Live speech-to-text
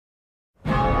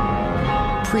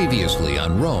Previously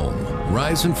on Rome,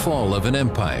 rise and fall of an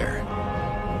empire.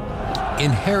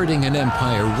 Inheriting an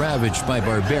empire ravaged by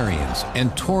barbarians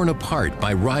and torn apart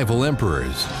by rival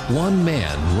emperors, one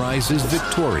man rises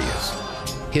victorious.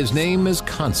 His name is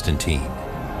Constantine.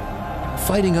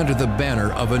 Fighting under the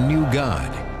banner of a new god,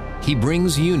 he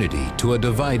brings unity to a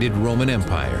divided Roman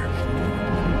Empire.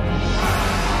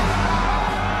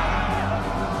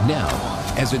 Now,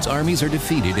 as its armies are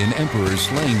defeated and emperors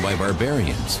slain by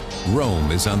barbarians,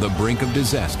 Rome is on the brink of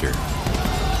disaster.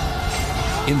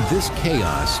 In this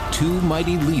chaos, two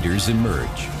mighty leaders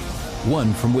emerge,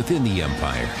 one from within the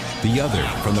empire, the other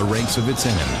from the ranks of its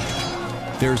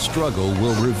enemy. Their struggle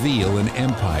will reveal an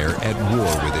empire at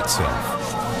war with itself.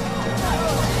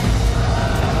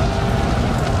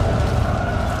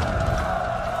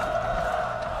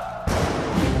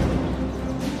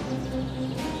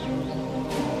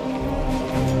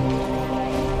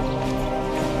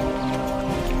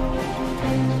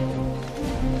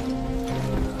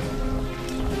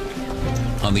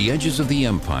 On the edges of the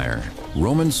empire,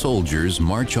 Roman soldiers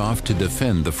march off to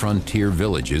defend the frontier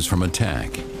villages from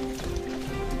attack.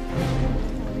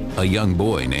 A young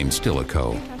boy named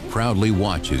Stilicho proudly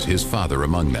watches his father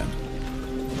among them.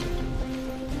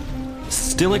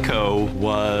 Stilicho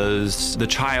was the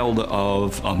child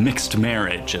of a mixed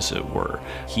marriage, as it were.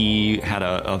 He had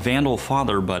a Vandal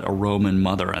father but a Roman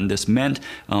mother, and this meant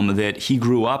that he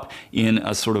grew up in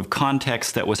a sort of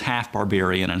context that was half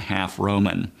barbarian and half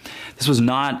Roman. This was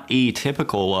not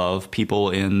atypical of people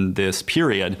in this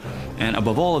period, and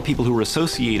above all of people who were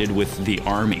associated with the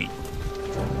army.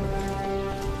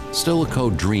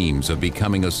 Stilicho dreams of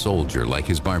becoming a soldier like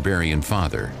his barbarian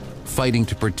father, fighting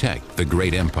to protect the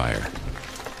great empire.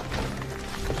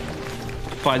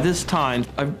 By this time,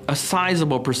 a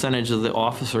sizable percentage of the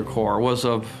officer corps was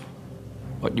of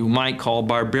what you might call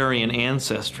barbarian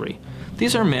ancestry.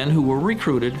 These are men who were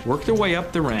recruited, worked their way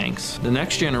up the ranks. The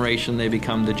next generation, they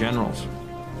become the generals.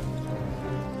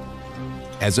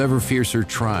 As ever fiercer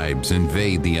tribes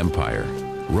invade the empire,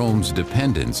 Rome's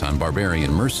dependence on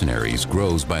barbarian mercenaries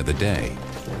grows by the day.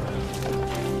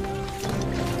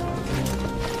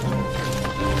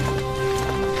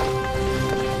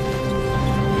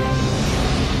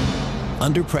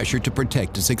 Under pressure to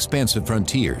protect its expansive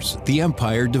frontiers, the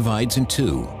empire divides in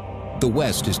two. The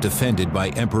west is defended by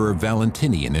Emperor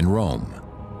Valentinian in Rome,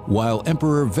 while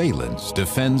Emperor Valens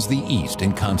defends the east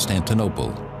in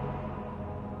Constantinople.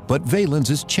 But Valens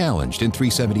is challenged in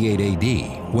 378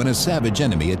 AD when a savage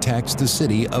enemy attacks the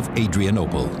city of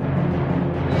Adrianople.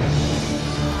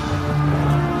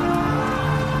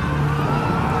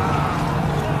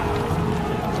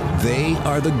 They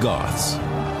are the Goths,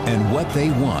 and what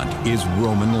they want is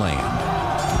Roman land.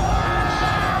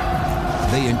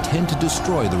 They intend to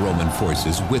destroy the Roman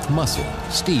forces with muscle,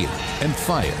 steel, and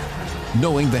fire,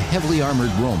 knowing the heavily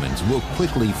armored Romans will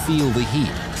quickly feel the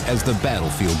heat as the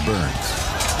battlefield burns.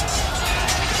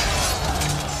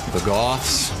 The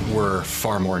Goths were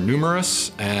far more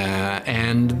numerous,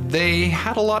 and they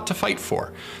had a lot to fight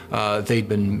for. They'd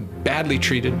been badly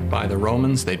treated by the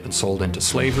Romans, they'd been sold into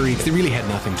slavery, they really had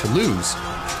nothing to lose.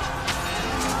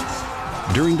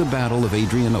 During the Battle of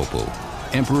Adrianople,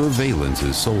 Emperor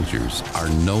Valens' soldiers are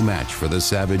no match for the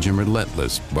savage and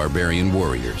relentless barbarian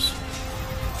warriors.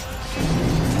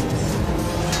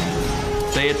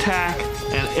 They attack,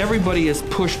 and everybody is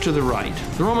pushed to the right.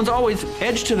 The Romans always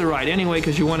edge to the right anyway,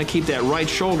 because you want to keep that right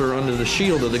shoulder under the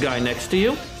shield of the guy next to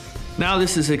you. Now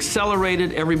this is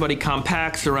accelerated. Everybody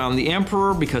compacts around the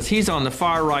emperor because he's on the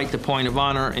far right, the point of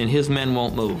honor, and his men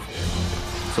won't move.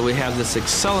 So we have this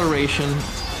acceleration,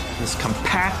 this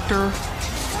compactor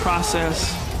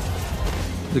process.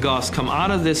 The Goths come out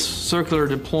of this circular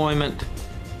deployment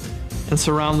and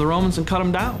surround the Romans and cut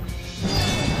them down.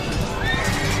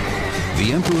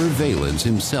 The Emperor Valens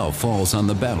himself falls on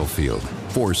the battlefield,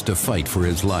 forced to fight for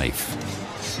his life.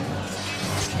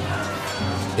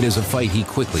 It is a fight he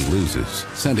quickly loses,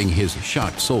 sending his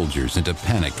shocked soldiers into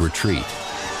panicked retreat.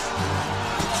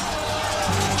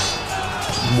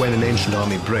 When an ancient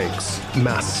army breaks,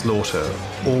 mass slaughter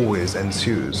always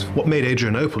ensues. What made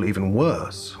Adrianople even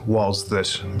worse was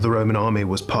that the Roman army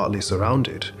was partly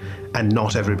surrounded, and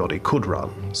not everybody could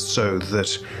run, so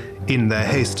that in their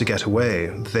haste to get away,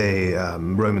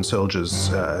 Roman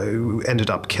soldiers ended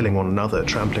up killing one another,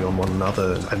 trampling on one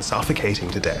another, and suffocating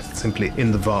to death, simply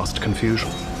in the vast confusion.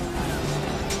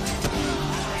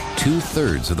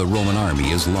 2/3 of the Roman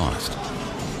army is lost.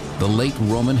 The late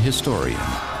Roman historian,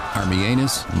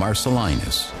 Ammianus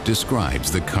Marcellinus, describes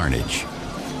the carnage.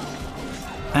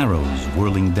 Arrows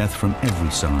whirling death from every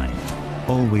side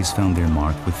always found their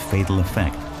mark with fatal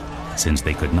effect, since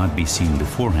they could not be seen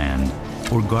beforehand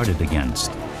or guarded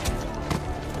against.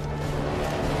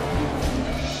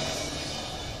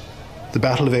 The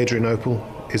Battle of Adrianople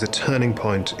is a turning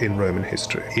point in Roman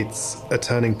history. It's a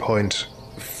turning point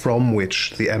from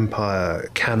which the empire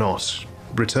cannot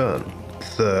return.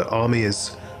 The army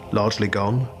is largely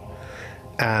gone,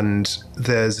 and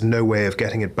there's no way of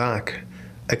getting it back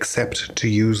except to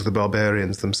use the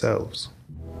barbarians themselves.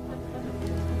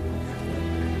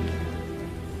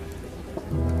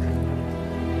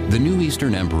 The new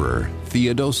Eastern Emperor,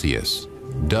 Theodosius,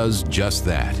 does just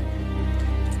that.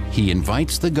 He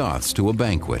invites the Goths to a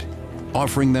banquet,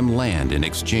 offering them land in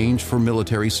exchange for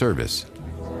military service.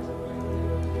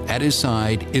 At his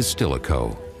side is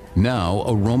Stilicho, now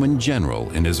a Roman general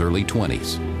in his early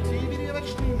 20s.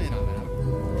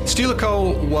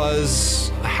 Stilicho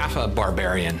was half a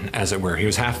barbarian, as it were. He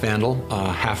was half Vandal,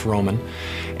 half Roman.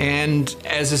 And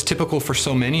as is typical for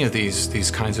so many of these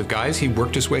kinds of guys, he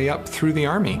worked his way up through the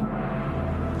army.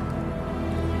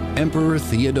 Emperor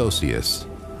Theodosius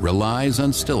relies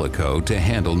on Stilicho to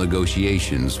handle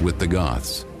negotiations with the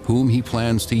Goths, whom he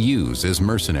plans to use as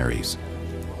mercenaries.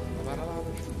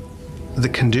 The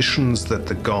conditions that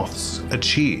the Goths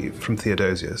achieve from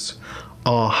Theodosius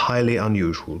are highly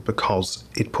unusual because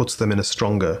it puts them in a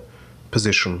stronger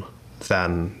position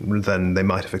than they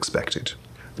might have expected.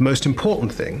 The most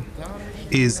important thing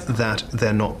is that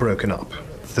they're not broken up.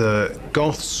 The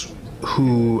Goths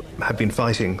who have been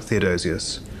fighting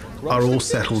Theodosius are all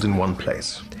settled in one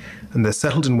place. And they're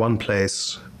settled in one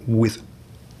place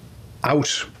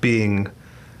without being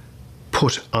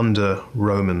put under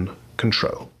Roman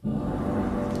control.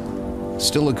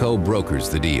 Stilicho brokers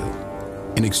the deal.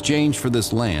 In exchange for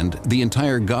this land, the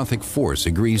entire Gothic force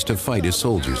agrees to fight as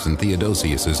soldiers in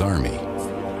Theodosius's army.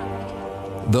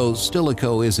 Though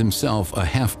Stilicho is himself a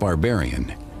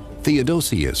half-barbarian,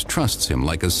 Theodosius trusts him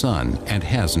like a son and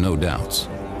has no doubts.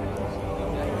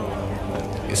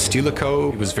 Stilicho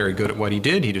was very good at what he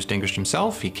did. He distinguished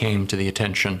himself. He came to the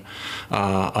attention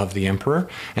of the emperor.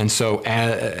 And so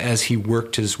as he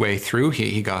worked his way through,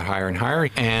 he got higher and higher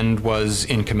and was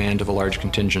in command of a large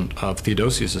contingent of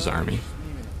Theodosius's army.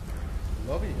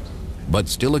 But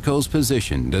Stilicho's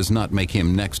position does not make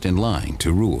him next in line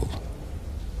to rule.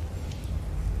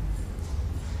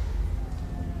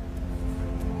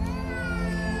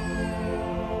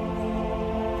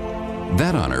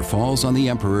 That honor falls on the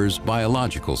emperor's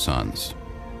biological sons,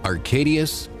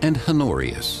 Arcadius and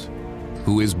Honorius,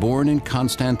 who is born in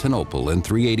Constantinople in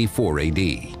 384 AD.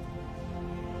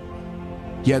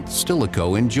 Yet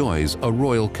Stilicho enjoys a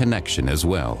royal connection as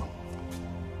well.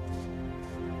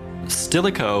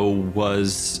 Stilicho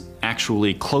was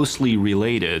actually closely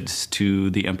related to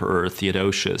the Emperor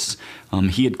Theodosius.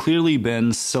 He had clearly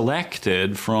been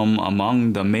selected from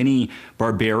among the many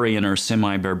barbarian or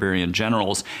semi-barbarian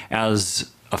generals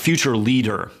as a future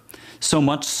leader. So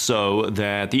much so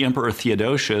that the Emperor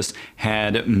Theodosius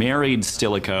had married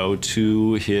Stilicho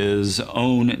to his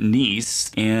own niece,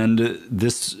 and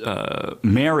this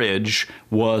marriage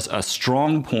was a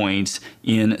strong point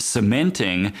in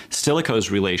cementing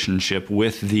Stilicho's relationship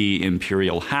with the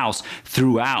imperial house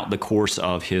throughout the course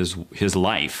of his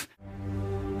life.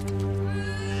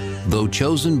 Though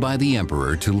chosen by the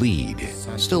emperor to lead,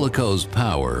 Stilicho's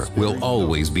power will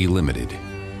always be limited.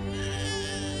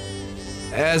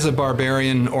 As a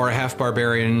barbarian or a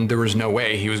half-barbarian, there was no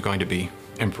way he was going to be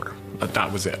emperor. That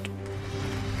was it.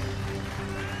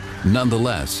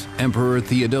 Nonetheless, Emperor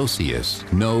Theodosius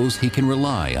knows he can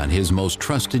rely on his most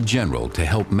trusted general to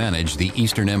help manage the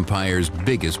Eastern Empire's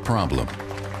biggest problem,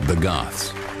 the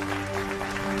Goths.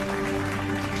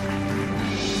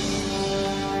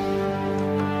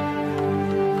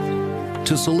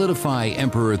 To solidify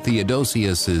Emperor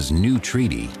Theodosius's new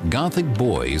treaty, Gothic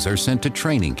boys are sent to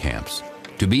training camps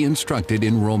to be instructed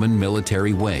in Roman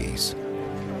military ways.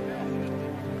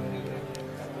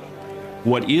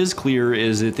 What is clear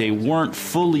is that they weren't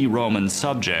fully Roman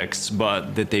subjects,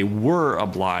 but that they were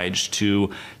obliged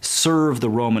to serve the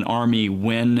Roman army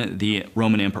when the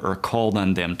Roman emperor called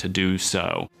on them to do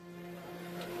so.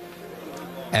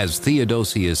 As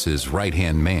Theodosius's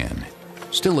right-hand man,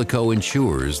 Stilicho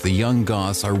ensures the young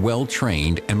Goths are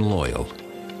well-trained and loyal.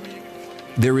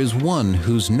 There is one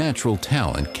whose natural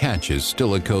talent catches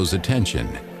Stilicho's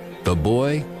attention, the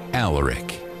boy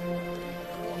Alaric.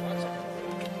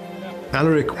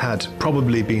 Alaric had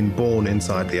probably been born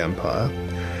inside the empire,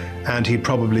 and he'd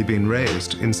probably been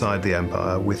raised inside the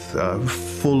empire with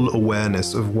full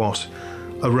awareness of what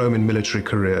a Roman military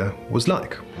career was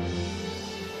like.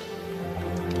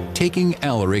 Taking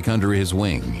Alaric under his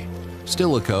wing,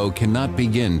 Stilicho cannot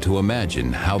begin to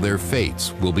imagine how their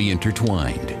fates will be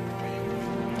intertwined.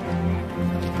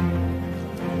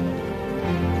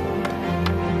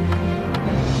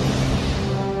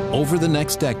 Over the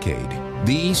next decade,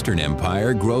 The Eastern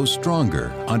Empire grows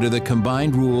stronger under the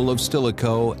combined rule of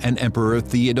Stilicho and Emperor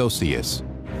Theodosius.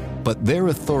 But their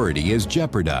authority is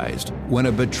jeopardized when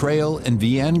a betrayal in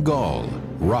Vienne, Gaul,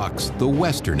 rocks the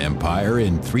Western Empire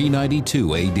in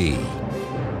 392 AD.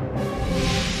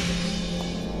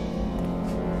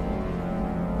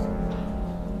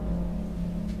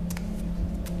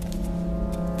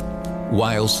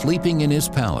 While sleeping in his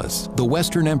palace, the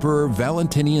Western Emperor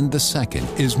Valentinian II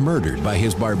is murdered by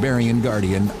his barbarian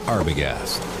guardian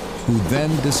Arbogast, who then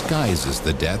disguises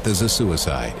the death as a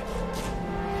suicide.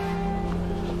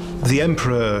 The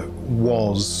emperor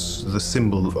was the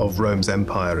symbol of Rome's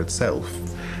empire itself,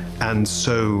 and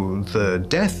so the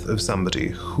death of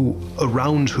somebody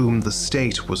around whom the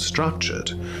state was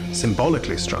structured,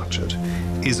 symbolically structured,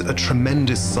 is a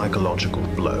tremendous psychological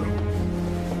blow.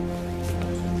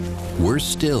 Worse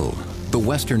still, the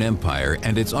Western Empire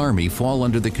and its army fall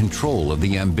under the control of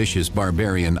the ambitious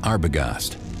barbarian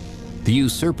Arbogast. The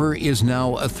usurper is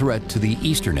now a threat to the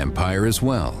Eastern Empire as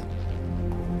well.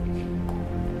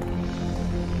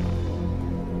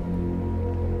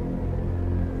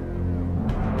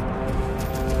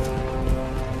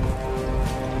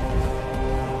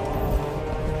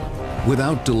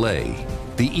 Without delay,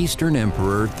 the Eastern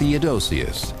Emperor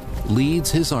Theodosius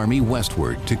leads his army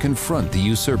westward to confront the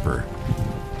usurper.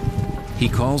 He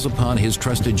calls upon his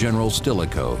trusted general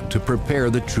Stilicho to prepare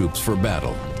the troops for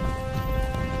battle.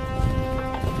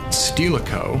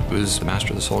 Stilicho was the master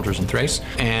of the soldiers in Thrace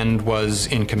and was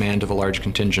in command of a large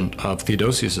contingent of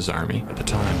Theodosius's army at the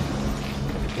time.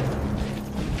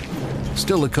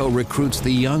 Stilicho recruits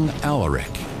the young Alaric,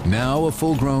 now a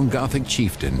full-grown Gothic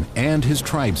chieftain, and his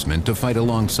tribesmen to fight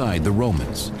alongside the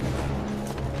Romans.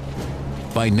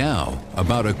 By now,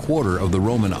 about a quarter of the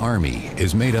Roman army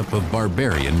is made up of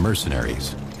barbarian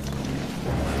mercenaries.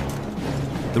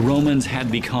 The Romans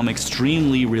had become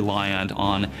extremely reliant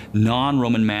on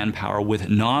non-Roman manpower with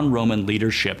non-Roman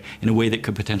leadership in a way that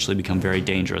could potentially become very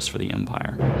dangerous for the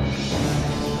empire.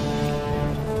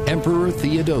 Emperor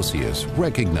Theodosius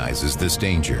recognizes this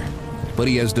danger, but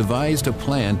he has devised a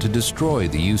plan to destroy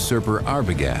the usurper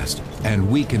Arbogast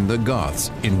and weaken the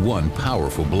Goths in one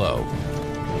powerful blow.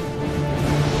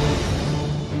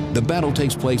 The battle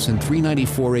takes place in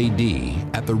 394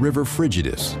 AD at the river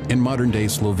Frigidus in modern-day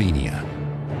Slovenia.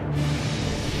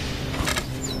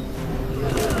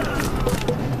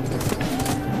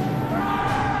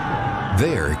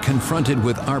 There, confronted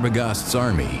with Arbogast's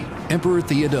army, Emperor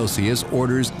Theodosius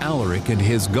orders Alaric and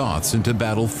his Goths into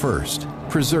battle first,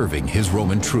 preserving his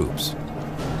Roman troops.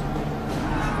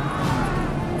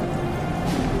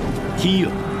 He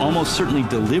almost certainly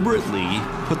deliberately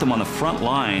put them on the front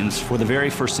lines for the very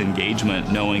first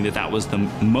engagement, knowing that that was the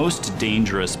most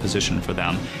dangerous position for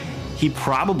them. He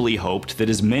probably hoped that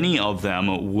as many of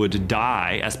them would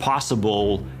die as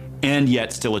possible and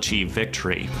yet still achieve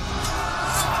victory.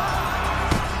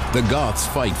 The Goths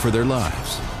fight for their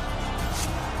lives,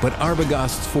 but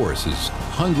Arbogast's forces,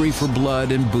 hungry for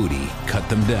blood and booty, cut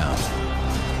them down.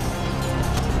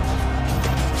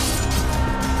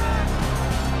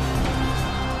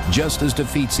 Just as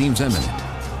defeat seems imminent,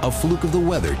 a fluke of the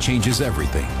weather changes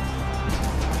everything.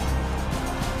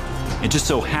 It just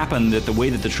so happened that the way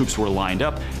that the troops were lined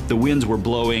up, the winds were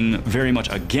blowing very much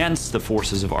against the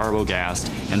forces of Arbogast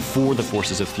and for the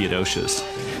forces of Theodosius,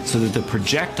 so that the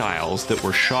projectiles that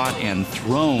were shot and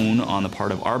thrown on the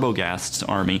part of Arbogast's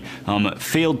army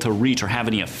failed to reach or have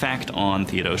any effect on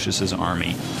Theodosius's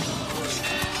army.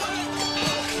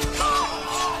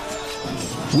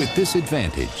 With this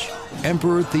advantage,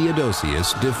 Emperor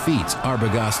Theodosius defeats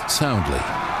Arbogast soundly.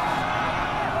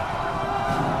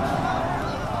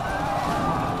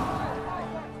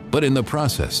 But in the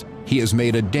process, he has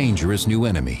made a dangerous new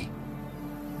enemy.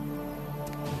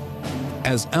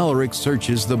 As Alaric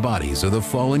searches the bodies of the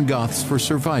fallen Goths for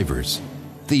survivors,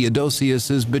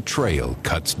 Theodosius's betrayal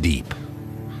cuts deep.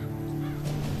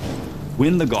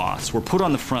 When the Goths were put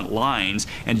on the front lines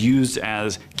and used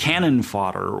as cannon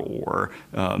fodder or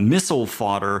missile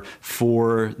fodder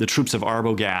for the troops of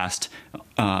Arbogast,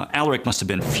 Alaric must have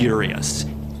been furious.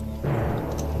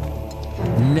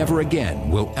 Never again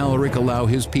will Alaric allow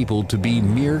his people to be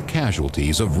mere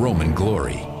casualties of Roman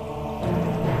glory.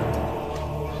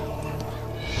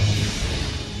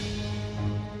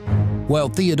 While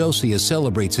Theodosius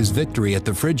celebrates his victory at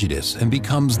the Frigidus and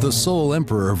becomes the sole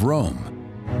emperor of Rome,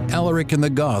 Alaric and the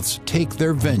Goths take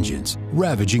their vengeance,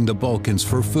 ravaging the Balkans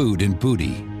for food and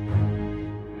booty.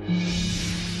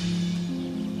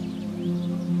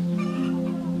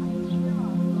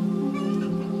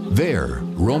 There,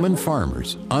 Roman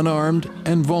farmers, unarmed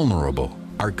and vulnerable,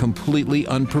 are completely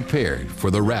unprepared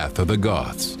for the wrath of the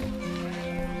Goths.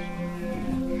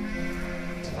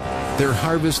 Their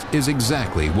harvest is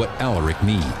exactly what Alaric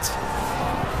needs.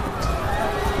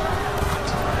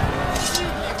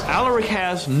 Alaric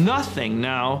has nothing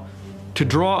now to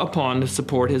draw upon to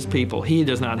support his people. He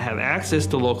does not have access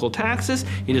to local taxes.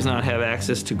 He does not have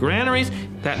access to granaries.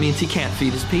 That means he can't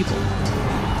feed his people.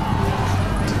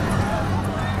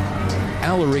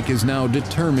 Alaric is now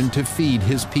determined to feed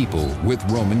his people with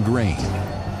Roman grain,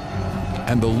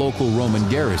 and the local Roman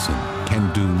garrison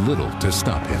can do little to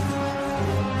stop him.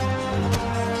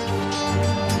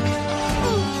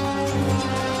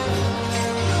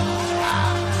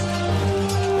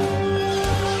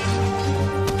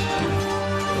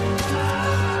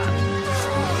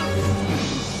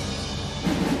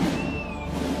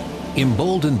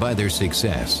 Emboldened by their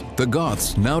success, the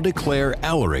Goths now declare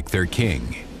Alaric their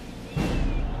king.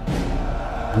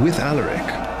 With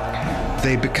Alaric,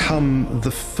 they become the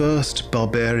first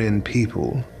barbarian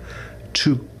people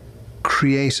to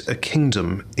create a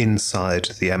kingdom inside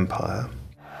the empire.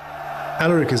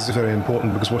 Alaric is very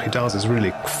important because what he does is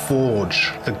really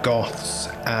forge the Goths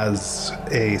as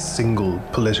a single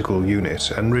political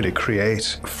unit and really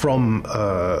create from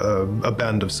a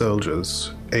band of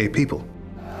soldiers a people.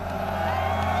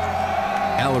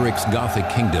 Alaric's Gothic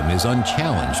kingdom is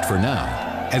unchallenged for now,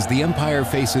 as the empire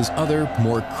faces other,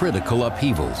 more critical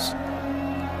upheavals.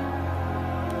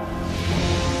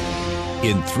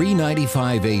 In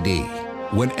 395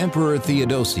 AD, when Emperor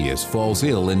Theodosius falls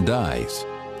ill and dies,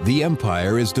 the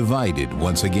empire is divided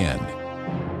once again.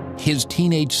 His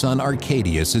teenage son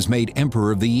Arcadius is made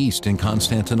Emperor of the East in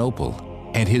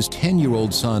Constantinople, and his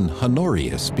 10-year-old son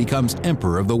Honorius becomes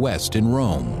Emperor of the West in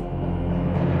Rome.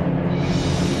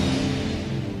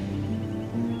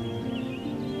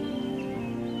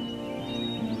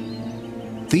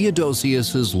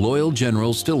 Theodosius's loyal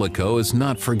general Stilicho is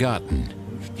not forgotten.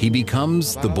 He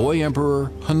becomes the boy emperor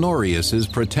Honorius's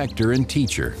protector and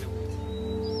teacher.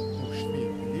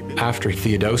 After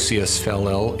Theodosius fell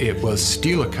ill, it was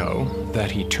Stilicho that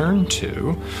he turned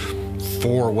to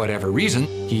for whatever reason.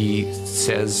 He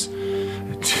says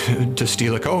to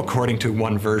Stilicho, according to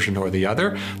one version or the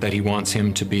other, that he wants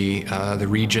him to be the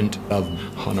regent of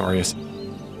Honorius.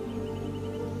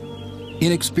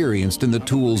 Inexperienced in the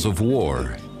tools of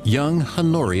war, young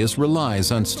Honorius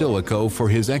relies on Stilicho for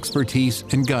his expertise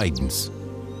and guidance.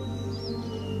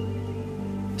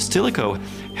 Stilicho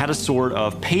had a sort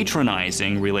of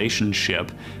patronizing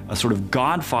relationship, a sort of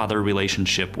godfather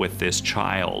relationship with this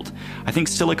child. I think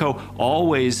Stilicho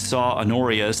always saw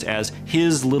Honorius as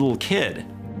his little kid.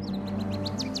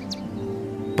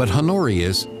 But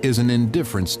Honorius is an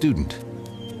indifferent student.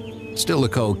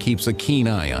 Stilicho keeps a keen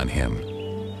eye on him.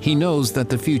 He knows that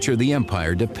the future of the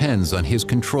empire depends on his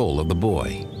control of the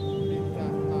boy.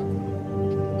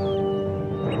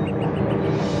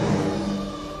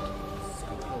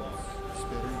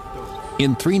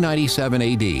 In 397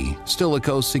 AD,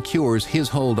 Stilicho secures his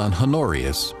hold on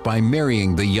Honorius by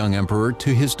marrying the young emperor to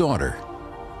his daughter.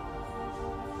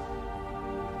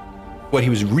 What he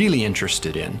was really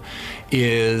interested in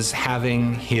is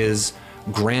having his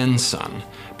grandson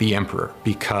be emperor,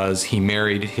 because he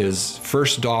married his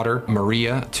first daughter,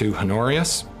 Maria, to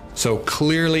Honorius. So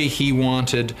clearly he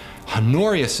wanted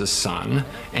Honorius's son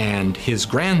and his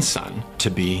grandson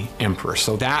to be emperor.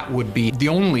 So that would be the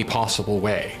only possible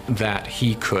way that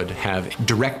he could have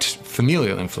direct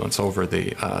familial influence over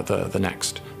the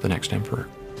next emperor.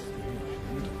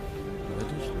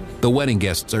 The wedding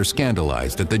guests are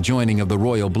scandalized at the joining of the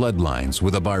royal bloodlines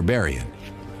with a barbarian.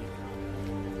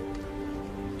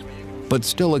 But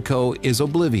Stilicho is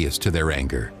oblivious to their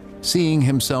anger, seeing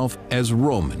himself as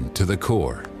Roman to the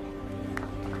core.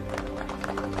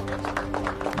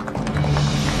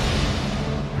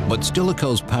 But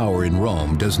Stilicho's power in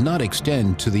Rome does not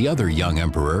extend to the other young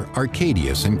emperor,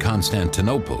 Arcadius, in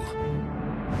Constantinople.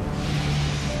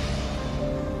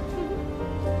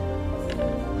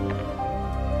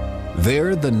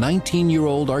 There, the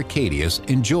 19-year-old Arcadius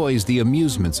enjoys the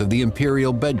amusements of the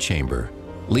imperial bedchamber,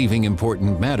 leaving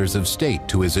important matters of state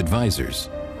to his advisors.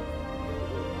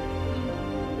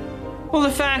 Well, the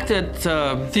fact that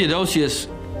Theodosius,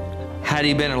 had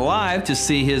he been alive to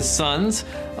see his sons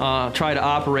try to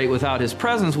operate without his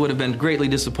presence, would have been greatly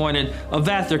disappointed. Of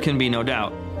that, there can be no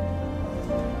doubt.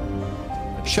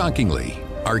 Shockingly,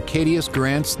 Arcadius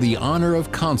grants the honor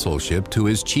of consulship to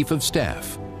his chief of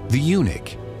staff, the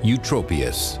eunuch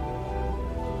Eutropius.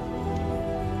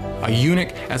 A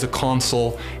eunuch as a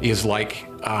consul is like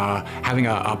having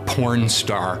a porn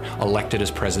star elected as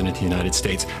president of the United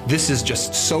States. This is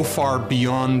just so far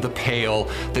beyond the pale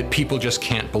that people just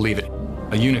can't believe it.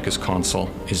 A eunuch as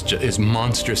consul is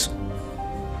monstrous.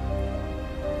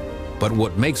 But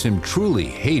what makes him truly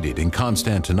hated in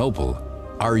Constantinople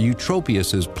are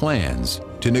Eutropius's plans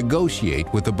to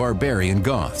negotiate with the barbarian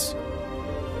Goths.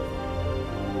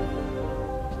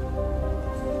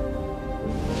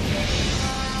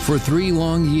 For 3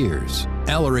 long years,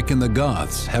 Alaric and the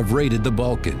Goths have raided the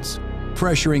Balkans,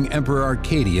 pressuring Emperor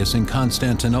Arcadius in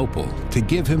Constantinople to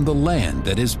give him the land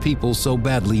that his people so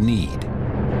badly need.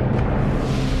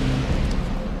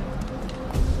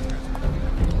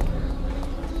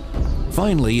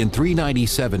 Finally, in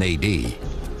 397 AD,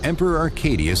 Emperor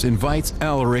Arcadius invites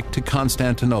Alaric to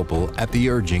Constantinople at the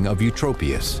urging of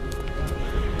Eutropius.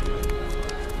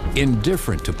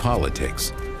 Indifferent to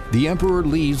politics, the emperor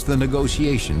leaves the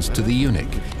negotiations to the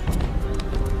eunuch.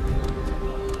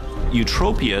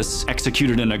 Eutropius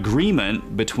executed an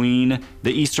agreement between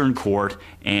the Eastern court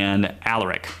and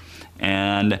Alaric.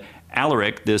 And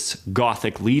Alaric, this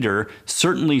Gothic leader,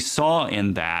 certainly saw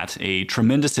in that a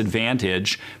tremendous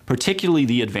advantage, particularly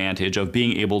the advantage of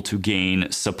being able to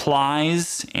gain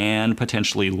supplies and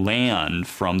potentially land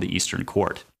from the Eastern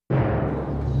court.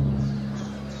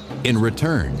 In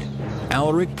return,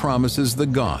 Alaric promises the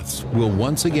Goths will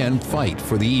once again fight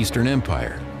for the Eastern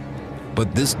Empire.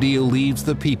 But this deal leaves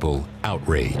the people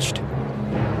outraged.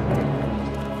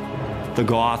 The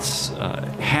Goths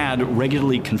had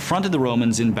regularly confronted the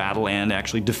Romans in battle and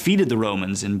actually defeated the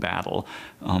Romans in battle.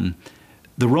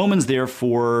 The Romans,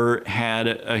 therefore, had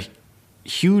a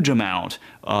huge amount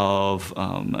of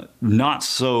not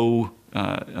so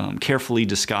carefully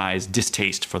disguised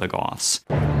distaste for the Goths.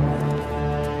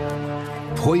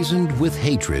 Poisoned with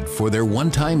hatred for their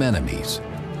one-time enemies,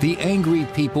 the angry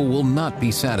people will not be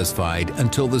satisfied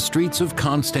until the streets of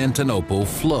Constantinople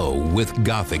flow with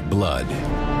Gothic blood.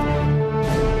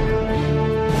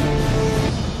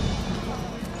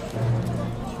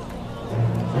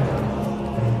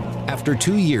 After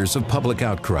 2 years of public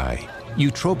outcry,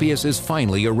 Eutropius is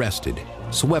finally arrested,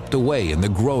 swept away in the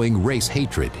growing race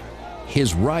hatred.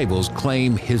 His rivals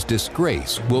claim his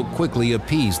disgrace will quickly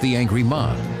appease the angry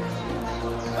mob.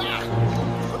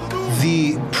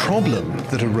 The problem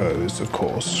that arose, of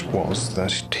course, was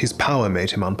that his power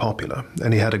made him unpopular,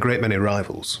 and he had a great many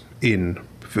rivals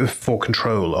for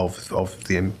control of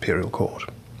the imperial court.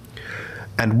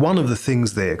 And one of the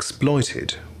things they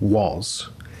exploited was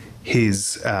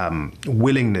his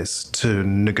willingness to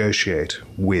negotiate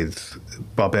with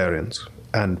barbarians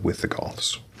and with the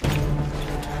Goths.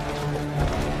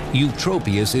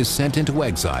 Eutropius is sent into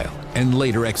exile and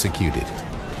later executed.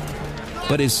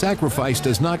 But his sacrifice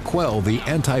does not quell the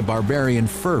anti-barbarian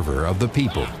fervor of the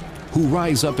people, who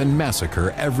rise up and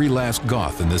massacre every last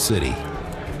Goth in the city.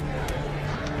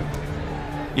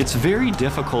 It's very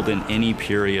difficult in any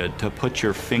period to put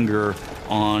your finger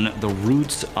on the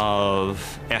roots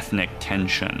of ethnic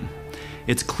tension.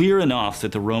 It's clear enough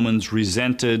that the Romans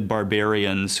resented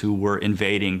barbarians who were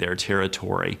invading their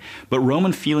territory, but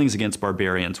Roman feelings against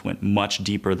barbarians went much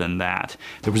deeper than that.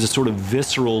 There was a sort of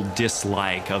visceral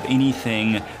dislike of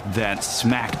anything that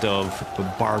smacked of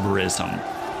barbarism.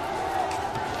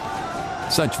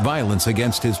 Such violence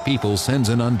against his people sends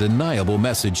an undeniable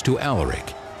message to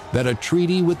Alaric that a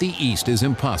treaty with the East is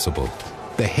impossible.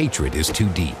 The hatred is too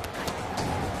deep.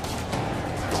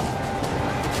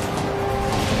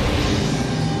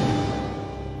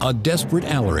 A desperate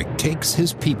Alaric takes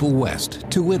his people west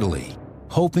to Italy,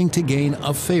 hoping to gain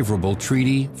a favorable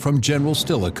treaty from General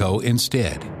Stilicho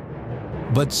instead.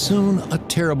 But soon a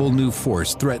terrible new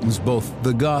force threatens both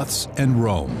the Goths and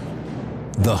Rome: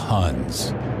 the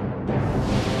Huns.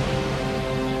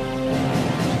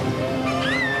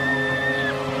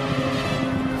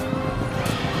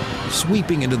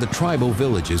 Sweeping into the tribal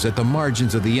villages at the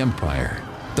margins of the empire,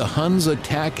 the Huns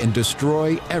attack and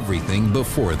destroy everything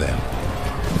before them.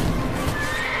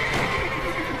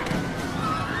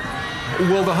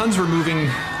 Well, the Huns were moving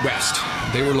west.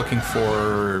 They were looking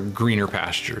for greener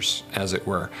pastures, as it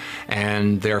were.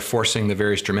 And they're forcing the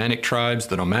various Germanic tribes,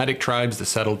 the nomadic tribes, the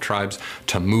settled tribes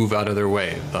to move out of their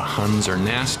way. The Huns are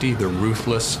nasty, they're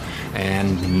ruthless,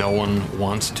 and no one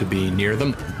wants to be near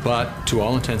them. But to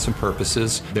all intents and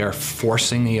purposes, they're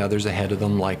forcing the others ahead of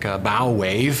them like a bow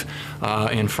wave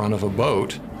in front of a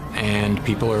boat. And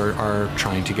people are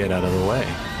trying to get out of the way.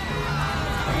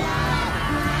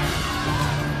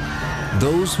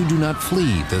 Those who do not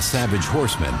flee the savage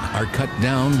horsemen are cut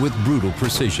down with brutal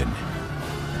precision.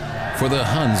 For the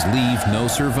Huns leave no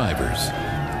survivors.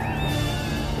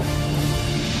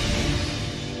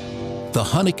 The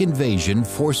Hunnic invasion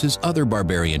forces other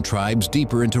barbarian tribes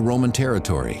deeper into Roman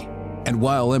territory. And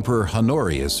while Emperor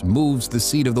Honorius moves the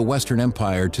seat of the Western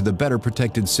Empire to the better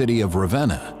protected city of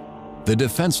Ravenna, the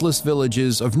defenseless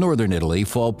villages of northern Italy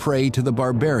fall prey to the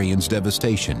barbarians'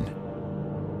 devastation.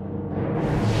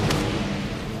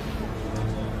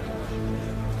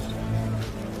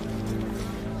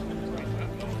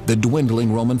 The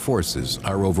dwindling Roman forces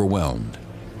are overwhelmed.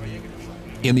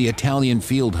 In the Italian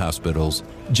field hospitals,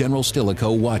 General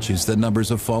Stilicho watches the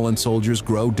numbers of fallen soldiers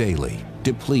grow daily,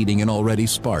 depleting an already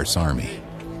sparse army.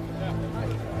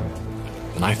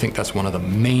 And I think that's one of the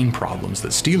main problems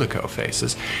that Stilicho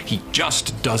faces. He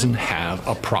just doesn't have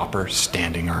a proper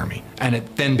standing army. And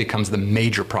it then becomes the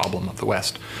major problem of the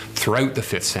West. Throughout the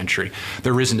 5th century,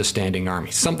 there isn't a standing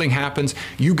army. Something happens,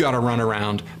 you gotta run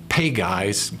around, pay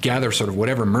guys, gather sort of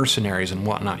whatever mercenaries and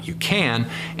whatnot you can,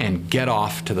 and get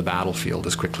off to the battlefield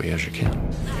as quickly as you can.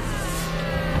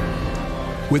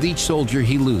 With each soldier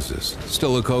he loses,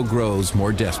 Stilicho grows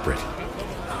more desperate.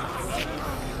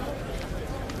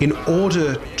 In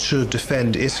order to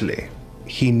defend Italy,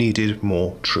 he needed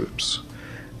more troops.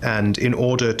 And in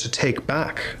order to take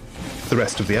back the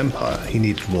rest of the empire, he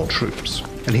needed more troops.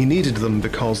 And he needed them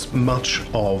because much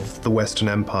of the Western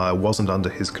Empire wasn't under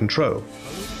his control.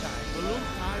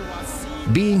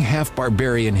 Being half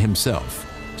barbarian himself,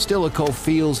 Stilicho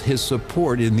feels his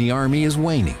support in the army is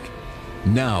waning.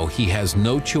 Now he has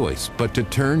no choice but to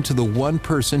turn to the one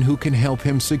person who can help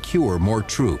him secure more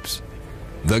troops: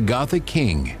 the Gothic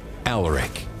king,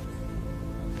 Alaric.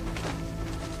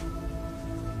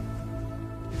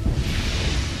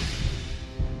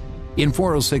 In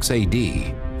 406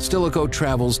 AD, Stilicho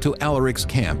travels to Alaric's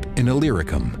camp in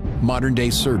Illyricum, modern-day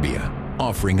Serbia,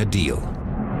 offering a deal.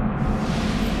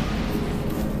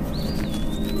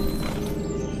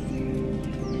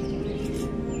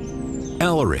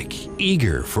 Alaric,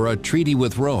 eager for a treaty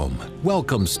with Rome,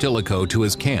 welcomes Stilicho to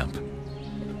his camp.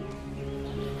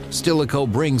 Stilicho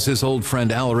brings his old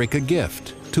friend Alaric a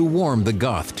gift to warm the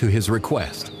Goth to his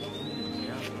request.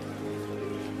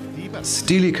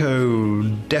 Stilicho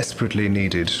desperately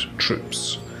needed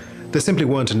troops. There simply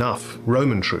weren't enough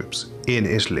Roman troops in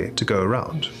Italy to go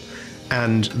around.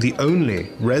 And the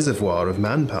only reservoir of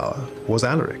manpower was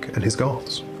Alaric and his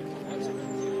Goths.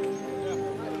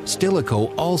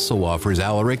 Stilicho also offers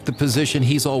Alaric the position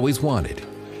he's always wanted.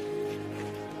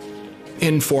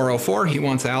 In 404, he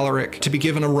wants Alaric to be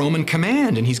given a Roman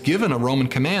command, and he's given a Roman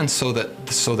command so that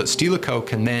Stilicho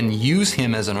can then use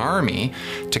him as an army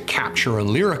to capture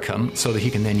Illyricum, so that he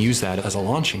can then use that as a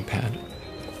launching pad.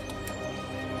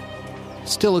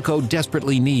 Stilicho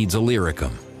desperately needs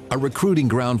Illyricum, a recruiting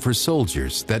ground for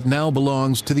soldiers that now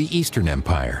belongs to the Eastern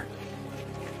Empire.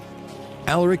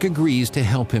 Alaric agrees to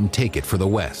help him take it for the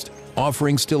West,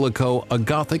 offering Stilicho a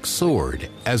Gothic sword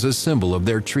as a symbol of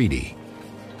their treaty.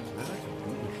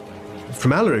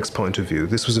 From Alaric's point of view,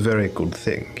 this was a very good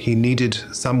thing. He needed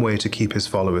some way to keep his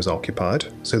followers occupied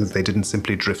so that they didn't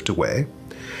simply drift away.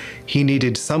 He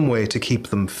needed some way to keep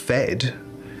them fed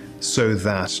so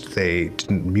that they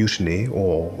didn't mutiny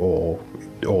or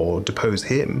depose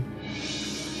him.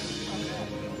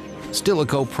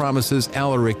 Stilicho promises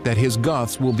Alaric that his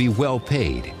Goths will be well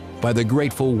paid by the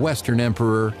grateful Western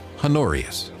Emperor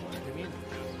Honorius.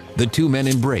 The two men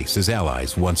embrace as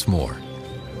allies once more.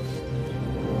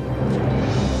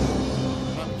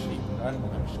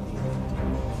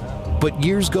 But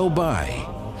years go by,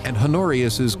 and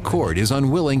Honorius's court is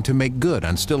unwilling to make good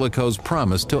on Stilicho's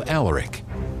promise to Alaric.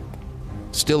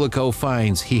 Stilicho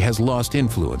finds he has lost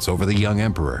influence over the young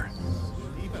emperor.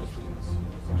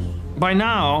 By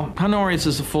now, Honorius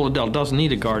is a full adult, doesn't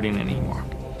need a guardian anymore.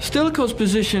 Stilicho's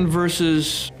position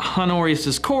versus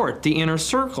Honorius's court, the inner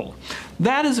circle,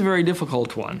 that is a very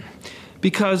difficult one,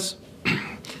 because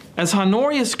as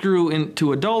Honorius grew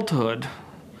into adulthood,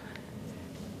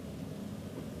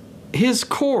 his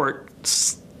court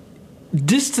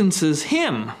distances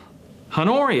him,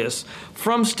 Honorius,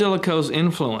 from Stilicho's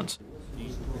influence.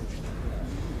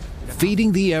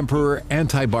 Feeding the emperor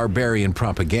anti-barbarian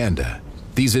propaganda,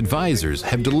 these advisors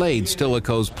have delayed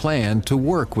Stilicho's plan to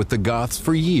work with the Goths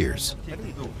for years.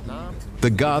 The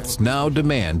Goths now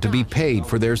demand to be paid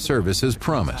for their service as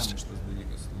promised.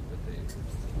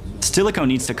 Stilicho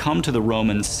needs to come to the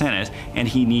Roman Senate, and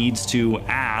he needs to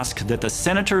ask that the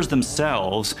senators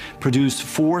themselves produce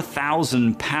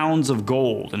 4,000 pounds of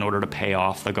gold in order to pay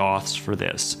off the Goths for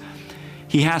this.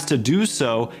 He has to do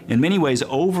so in many ways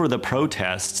over the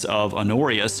protests of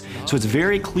Honorius, so it's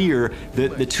very clear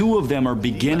that the two of them are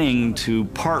beginning to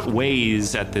part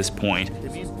ways at this point.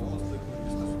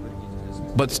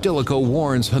 But Stilicho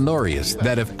warns Honorius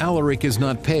that if Alaric is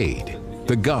not paid,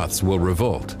 the Goths will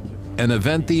revolt, an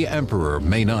event the emperor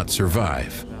may not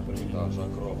survive.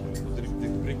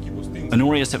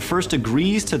 Honorius at first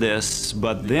agrees to this,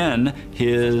 but then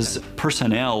his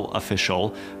personnel official,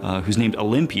 who's named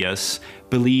Olympius,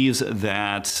 believes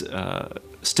that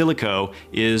Stilicho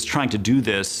is trying to do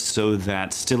this so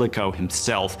that Stilicho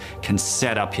himself can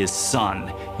set up his son,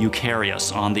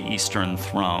 Eucharius, on the Eastern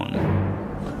throne.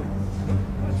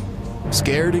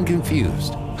 Scared and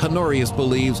confused, Honorius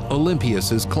believes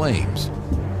Olympius's claims,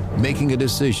 making a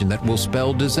decision that will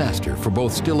spell disaster for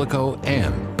both Stilicho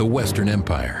and the Western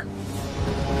Empire.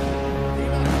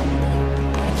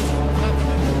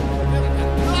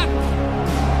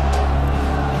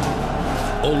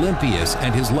 Olympius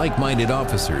and his like-minded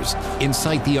officers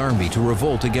incite the army to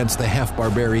revolt against the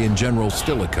half-barbarian general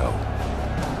Stilicho.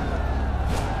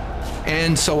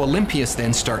 And so Olympius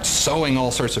then starts sowing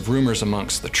all sorts of rumors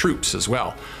amongst the troops as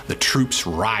well. The troops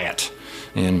riot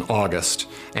in August,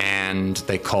 and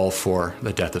they call for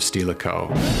the death of Stilicho.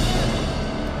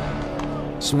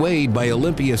 Swayed by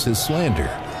Olympius's slander,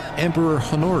 Emperor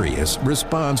Honorius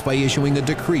responds by issuing a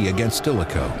decree against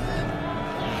Stilicho.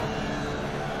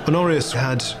 Honorius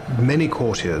had many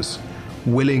courtiers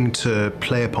willing to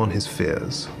play upon his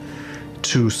fears,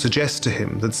 to suggest to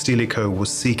him that Stilicho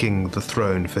was seeking the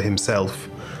throne for himself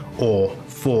or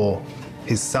for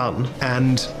his son,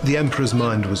 and the emperor's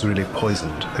mind was really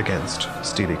poisoned against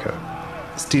Stilicho.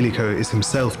 Stilicho is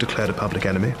himself declared a public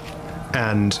enemy,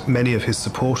 and many of his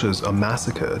supporters are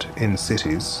massacred in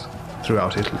cities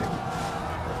throughout Italy.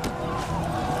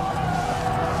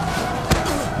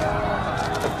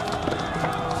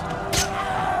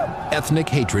 Ethnic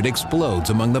hatred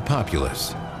explodes among the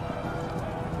populace.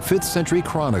 5th century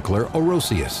chronicler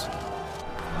Orosius.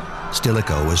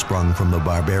 Stilicho was sprung from the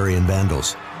barbarian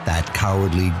Vandals, that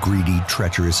cowardly, greedy,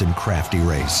 treacherous, and crafty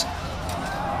race.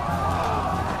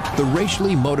 The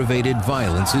racially motivated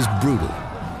violence is brutal,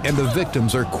 and the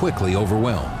victims are quickly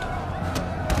overwhelmed.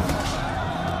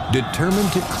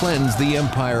 Determined to cleanse the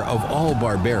empire of all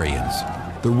barbarians,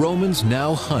 the Romans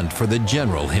now hunt for the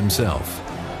general himself.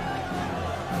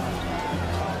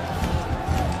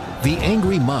 The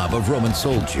angry mob of Roman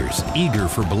soldiers, eager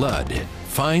for blood,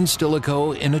 finds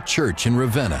Stilicho in a church in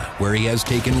Ravenna, where he has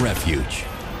taken refuge.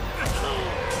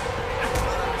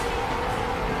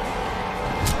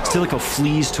 Stilicho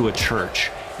flees to a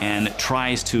church and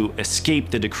tries to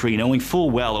escape the decree, knowing full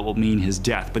well it will mean his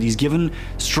death. But he's given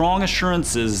strong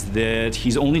assurances that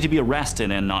he's only to be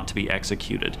arrested and not to be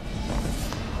executed.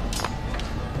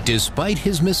 Despite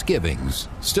his misgivings,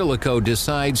 Stilicho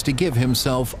decides to give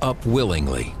himself up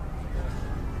willingly.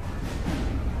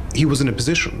 He was in a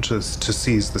position to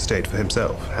seize the state for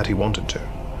himself, had he wanted to.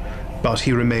 But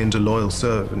he remained a loyal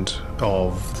servant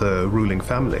of the ruling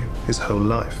family his whole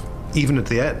life. Even at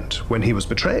the end, when he was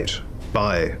betrayed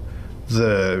by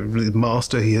the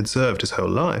master he had served his whole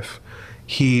life,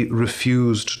 he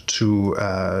refused to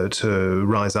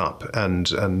rise up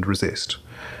and resist.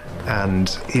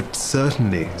 And it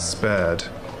certainly spared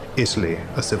Italy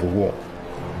a civil war.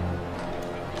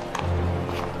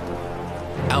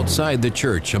 Outside the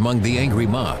church, among the angry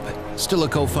mob,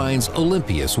 Stilicho finds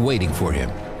Olympius waiting for him.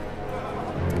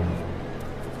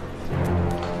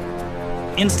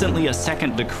 Instantly, a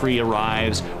second decree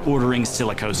arrives ordering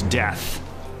Stilicho's death.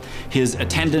 His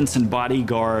attendants and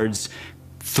bodyguards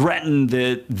threaten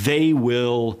that they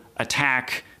will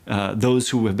attack those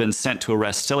who have been sent to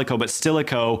arrest Stilicho, but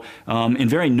Stilicho, in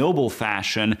very noble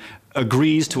fashion,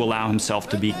 agrees to allow himself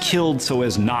to be killed so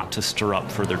as not to stir up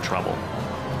further trouble.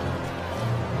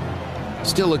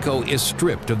 Stilicho is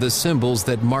stripped of the symbols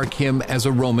that mark him as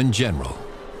a Roman general.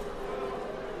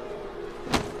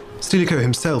 Stilicho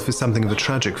himself is something of a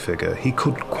tragic figure. He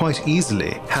could quite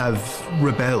easily have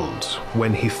rebelled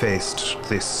when he faced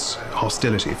this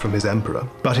hostility from his emperor,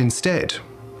 but instead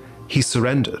he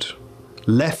surrendered,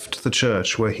 left the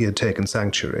church where he had taken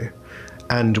sanctuary,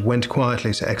 and went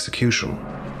quietly to execution.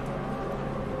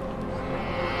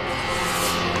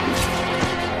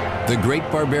 The great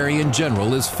barbarian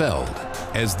general is felled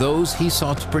as those he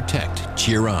sought to protect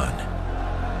cheer on.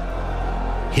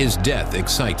 His death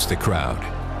excites the crowd,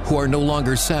 who are no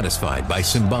longer satisfied by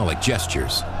symbolic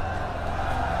gestures.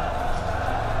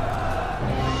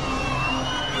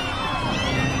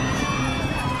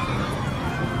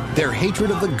 Their hatred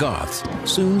of the Goths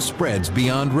soon spreads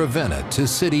beyond Ravenna to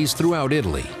cities throughout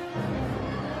Italy.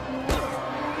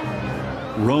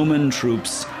 Roman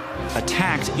troops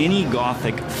attacked any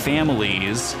Gothic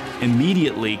families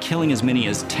immediately, killing as many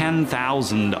as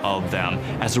 10,000 of them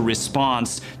as a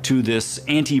response to this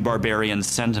anti-barbarian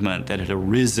sentiment that had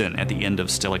arisen at the end of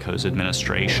Stilicho's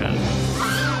administration.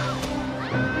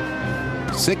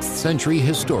 6th century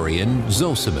historian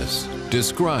Zosimus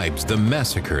describes the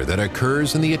massacre that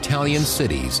occurs in the Italian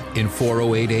cities in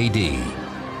 408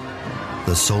 AD.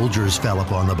 The soldiers fell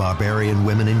upon the barbarian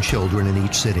women and children in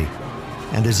each city,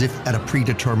 and as if at a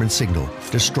predetermined signal,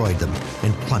 destroyed them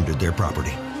and plundered their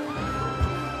property.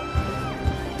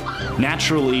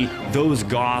 Naturally, those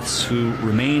Goths who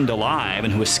remained alive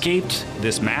and who escaped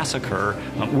this massacre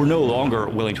were no longer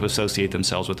willing to associate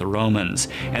themselves with the Romans,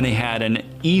 and they had an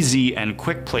easy and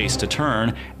quick place to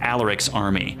turn: Alaric's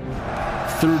army.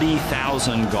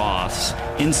 30,000 Goths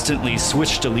instantly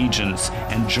switched allegiance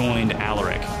and joined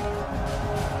Alaric.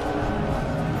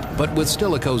 But with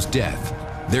Stilicho's death,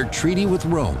 their treaty with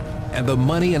Rome and the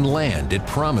money and land it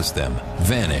promised them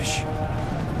vanish.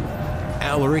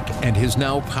 Alaric and his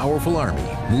now powerful army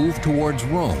moved towards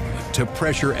Rome to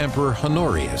pressure Emperor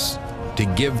Honorius to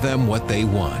give them what they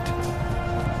want.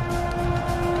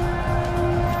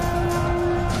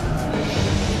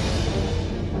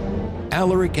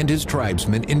 Alaric and his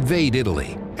tribesmen invade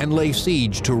Italy and lay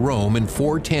siege to Rome in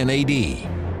 410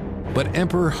 AD. But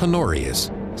Emperor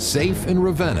Honorius, safe in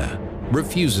Ravenna,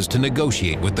 refuses to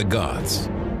negotiate with the Goths.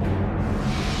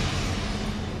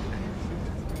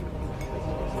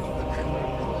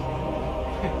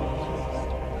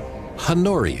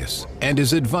 Honorius and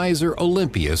his advisor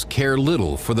Olympius care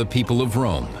little for the people of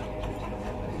Rome.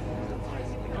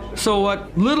 So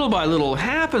what little by little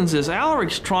happens is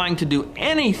Alaric's trying to do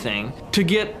anything to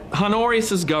get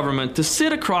Honorius's government to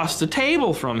sit across the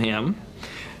table from him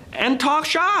and talk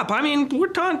shop. I mean, we're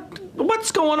talking,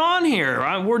 what's going on here?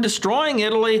 We're destroying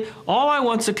Italy. All I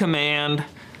want's a command,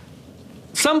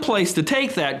 some place to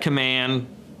take that command,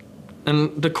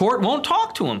 and the court won't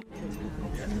talk to him.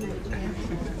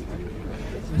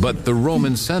 But the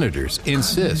Roman senators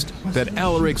insist that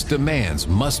Alaric's demands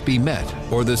must be met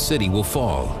or the city will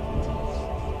fall.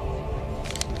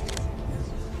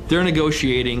 They're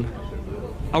negotiating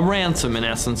a ransom, in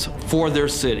essence, for their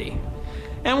city.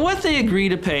 And what they agree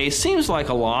to pay seems like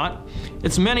a lot.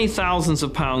 It's many thousands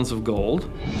of pounds of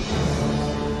gold.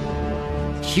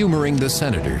 Humoring the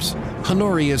senators,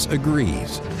 Honorius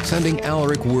agrees, sending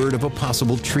Alaric word of a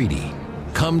possible treaty.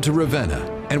 Come to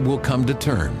Ravenna and we'll come to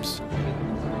terms.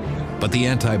 But the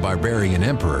anti-barbarian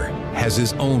emperor has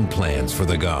his own plans for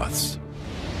the Goths.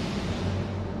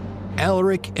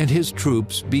 Alaric and his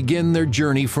troops begin their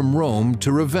journey from Rome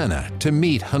to Ravenna to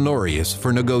meet Honorius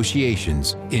for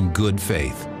negotiations in good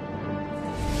faith.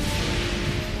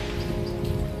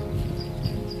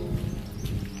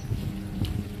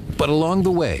 But along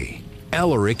the way,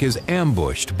 Alaric is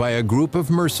ambushed by a group of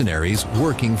mercenaries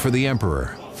working for the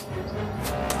emperor.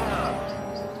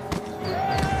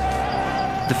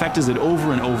 The fact is that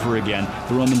over and over again,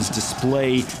 the Romans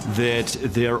display that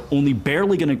they're only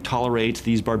barely going to tolerate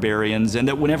these barbarians, and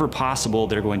that whenever possible,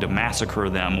 they're going to massacre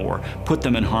them or put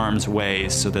them in harm's way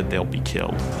so that they'll be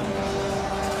killed.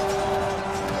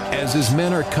 As his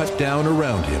men are cut down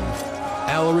around him,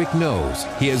 Alaric knows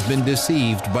he has been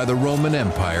deceived by the Roman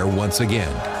Empire once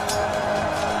again.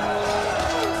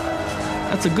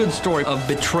 That's a good story of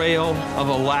betrayal, of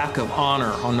a lack of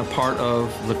honor on the part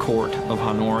of the court of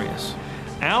Honorius.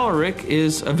 Alaric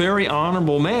is a very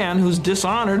honorable man who's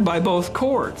dishonored by both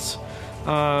courts.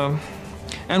 And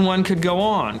one could go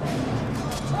on.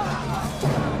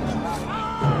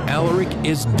 Alaric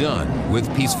is done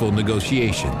with peaceful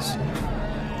negotiations.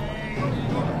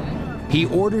 He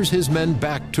orders his men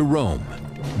back to Rome,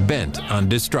 bent on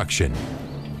destruction.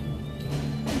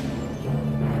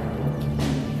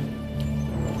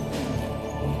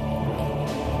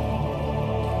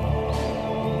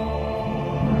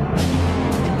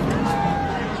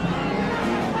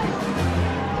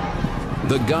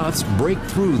 The Goths break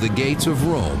through the gates of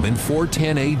Rome in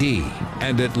 410 AD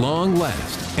and at long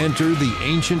last enter the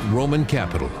ancient Roman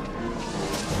capital.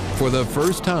 For the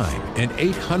first time in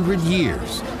 800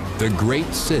 years, the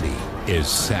great city is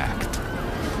sacked.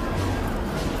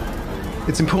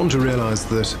 It's important to realize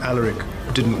that Alaric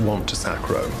didn't want to sack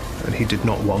Rome, and he did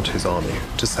not want his army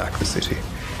to sack the city.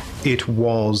 It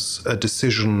was a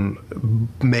decision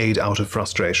made out of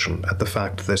frustration at the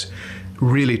fact that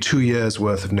really 2 years'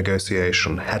 worth of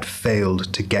negotiation had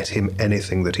failed to get him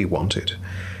anything that he wanted.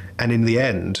 And in the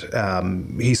end,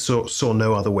 he saw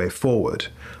no other way forward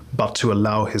but to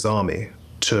allow his army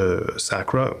to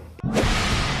sack Rome.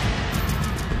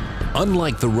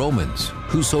 Unlike the Romans,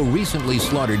 who so recently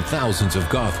slaughtered thousands of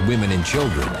Goth women and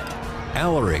children,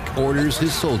 Alaric orders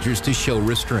his soldiers to show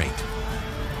restraint.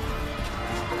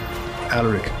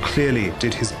 Alaric clearly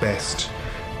did his best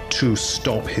to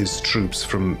stop his troops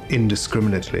from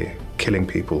indiscriminately killing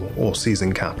people or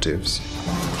seizing captives.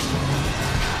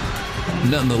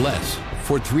 Nonetheless,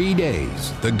 for 3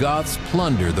 days, the Goths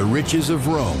plunder the riches of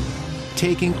Rome,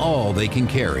 taking all they can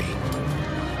carry.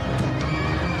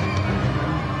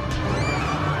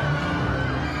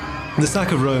 The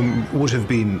sack of Rome would have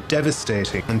been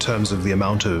devastating in terms of the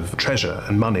amount of treasure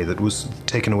and money that was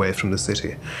taken away from the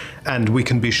city. And we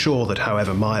can be sure that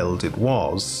however mild it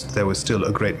was, there was still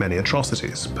a great many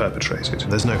atrocities perpetrated.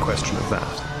 There's no question of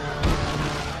that.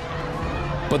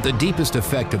 But the deepest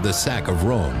effect of the sack of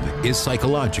Rome is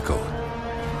psychological.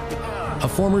 A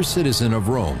former citizen of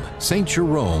Rome, Saint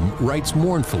Jerome, writes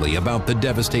mournfully about the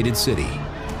devastated city.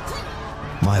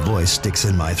 My voice sticks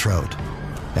in my throat,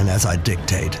 and as I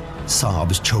dictate,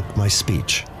 sobs choke my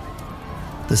speech.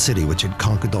 The city which had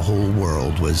conquered the whole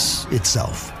world was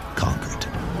itself conquered.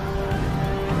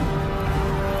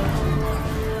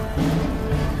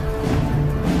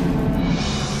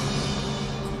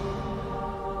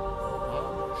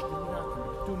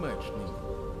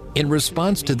 In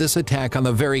response to this attack on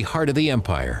the very heart of the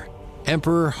empire,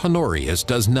 Emperor Honorius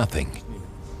does nothing.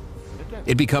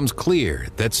 It becomes clear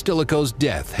that Stilicho's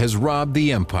death has robbed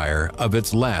the empire of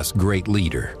its last great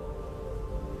leader.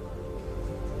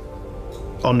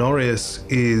 Honorius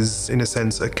is, in a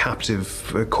sense, a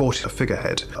captive courtier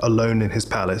figurehead, alone in his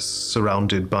palace,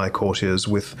 surrounded by courtiers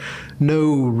with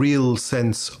no real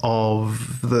sense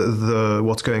of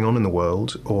what's going on in the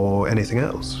world, or anything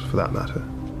else, for that matter.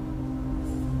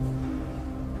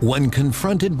 When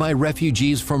confronted by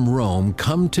refugees from Rome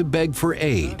come to beg for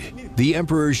aid, the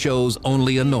emperor shows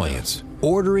only annoyance,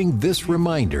 ordering this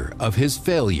reminder of his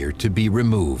failure to be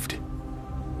removed.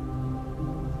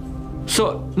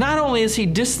 So not only is he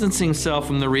distancing himself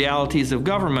from the realities of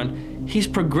government, he's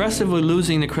progressively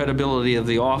losing the credibility of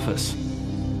the office.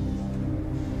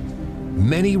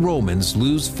 Many Romans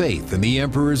lose faith in the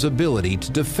emperor's ability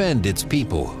to defend its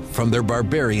people from their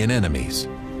barbarian enemies.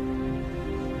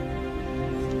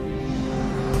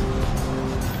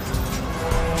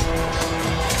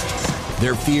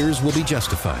 Their fears will be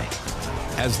justified.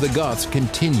 As the Goths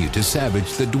continue to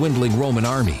savage the dwindling Roman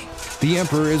army, the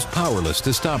emperor is powerless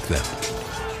to stop them.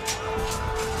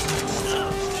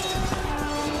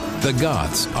 The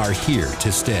Goths are here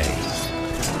to stay.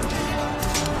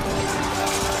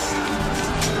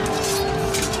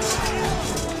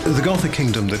 The Gothic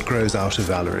kingdom that grows out of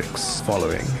Alaric's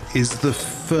following is the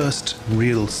first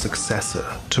real successor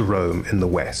to Rome in the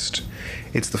West.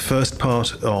 It's the first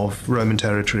part of Roman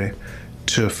territory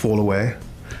to fall away,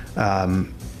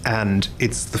 and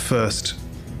it's the first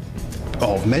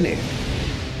of many.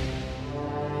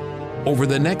 Over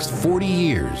the next 40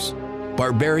 years,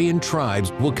 barbarian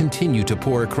tribes will continue to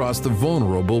pour across the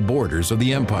vulnerable borders of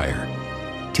the empire,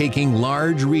 taking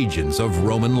large regions of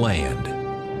Roman land.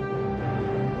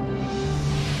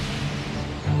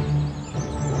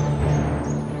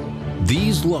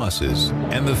 These losses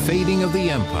and the fading of the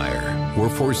empire were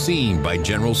foreseen by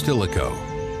General Stilicho,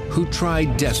 who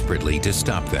tried desperately to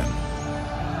stop them,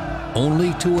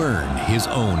 only to earn his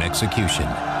own execution.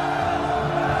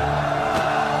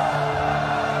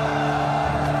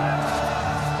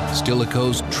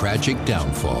 Stilicho's tragic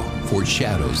downfall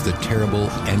foreshadows the terrible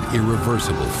and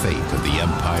irreversible fate of the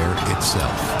empire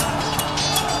itself.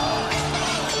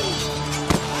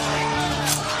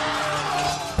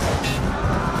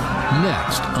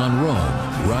 Next on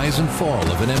Rome, rise and fall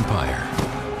of an empire.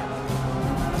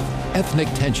 Ethnic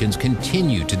tensions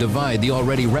continue to divide the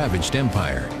already ravaged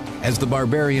empire as the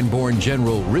barbarian-born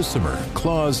general Ricimer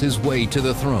claws his way to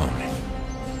the throne.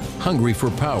 Hungry for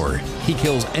power, he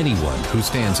kills anyone who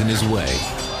stands in his way.